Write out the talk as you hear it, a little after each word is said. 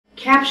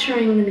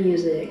Capturing the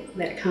music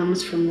that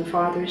comes from the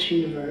Father's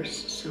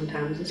universe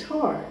sometimes is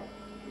hard,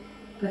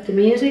 but the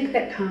music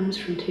that comes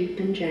from Tup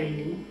and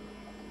Jamie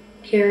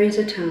carries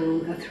a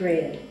tone, a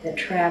thread that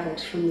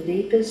travels from the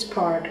deepest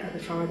part of the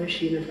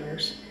Father's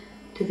universe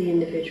to the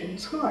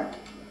individual's heart.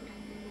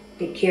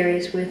 It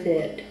carries with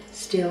it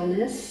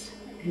stillness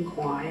and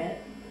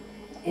quiet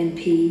and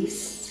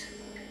peace,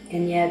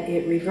 and yet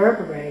it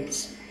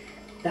reverberates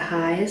the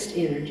highest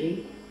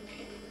energy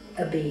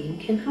a being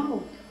can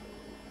hold.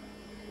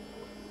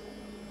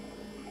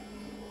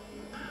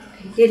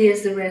 It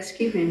is the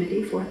rescue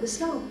remedy for the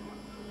soul.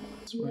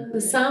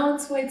 The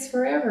silence waits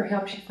forever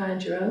helps you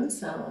find your own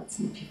silence.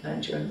 And if you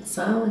find your own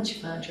silence,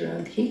 you find your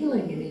own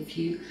healing. And if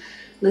you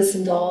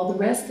listen to all the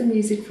rest of the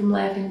music from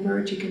Laughing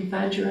Bird, you can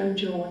find your own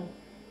joy.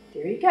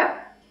 There you go.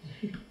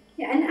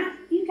 Yeah, and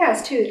you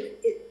guys too,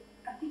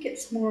 I think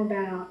it's more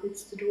about,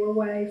 it's the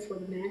doorway for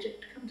the magic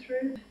to come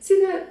through.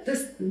 See,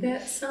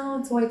 that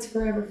silence waits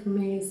forever for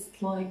me is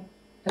like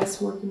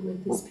us working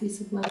with this piece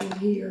of land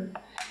here.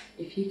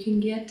 If you can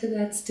get to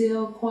that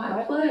still,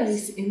 quiet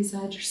place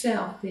inside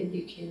yourself, then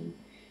you can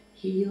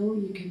heal,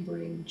 you can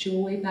bring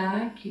joy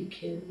back, you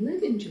can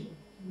live in joy.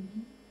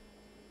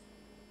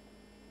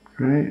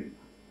 Great.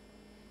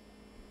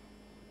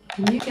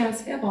 And you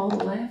guys have all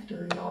the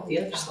laughter and all the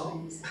other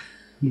songs.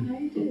 Yeah,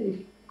 you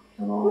do.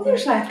 Well,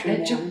 there's laughter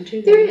in that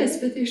too. There is,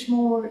 but there's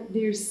more,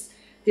 there's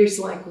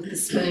like with the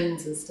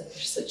spoons and stuff,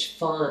 there's such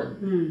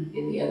fun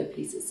in the other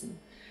pieces. And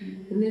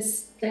in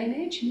this day and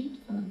age, you need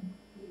fun.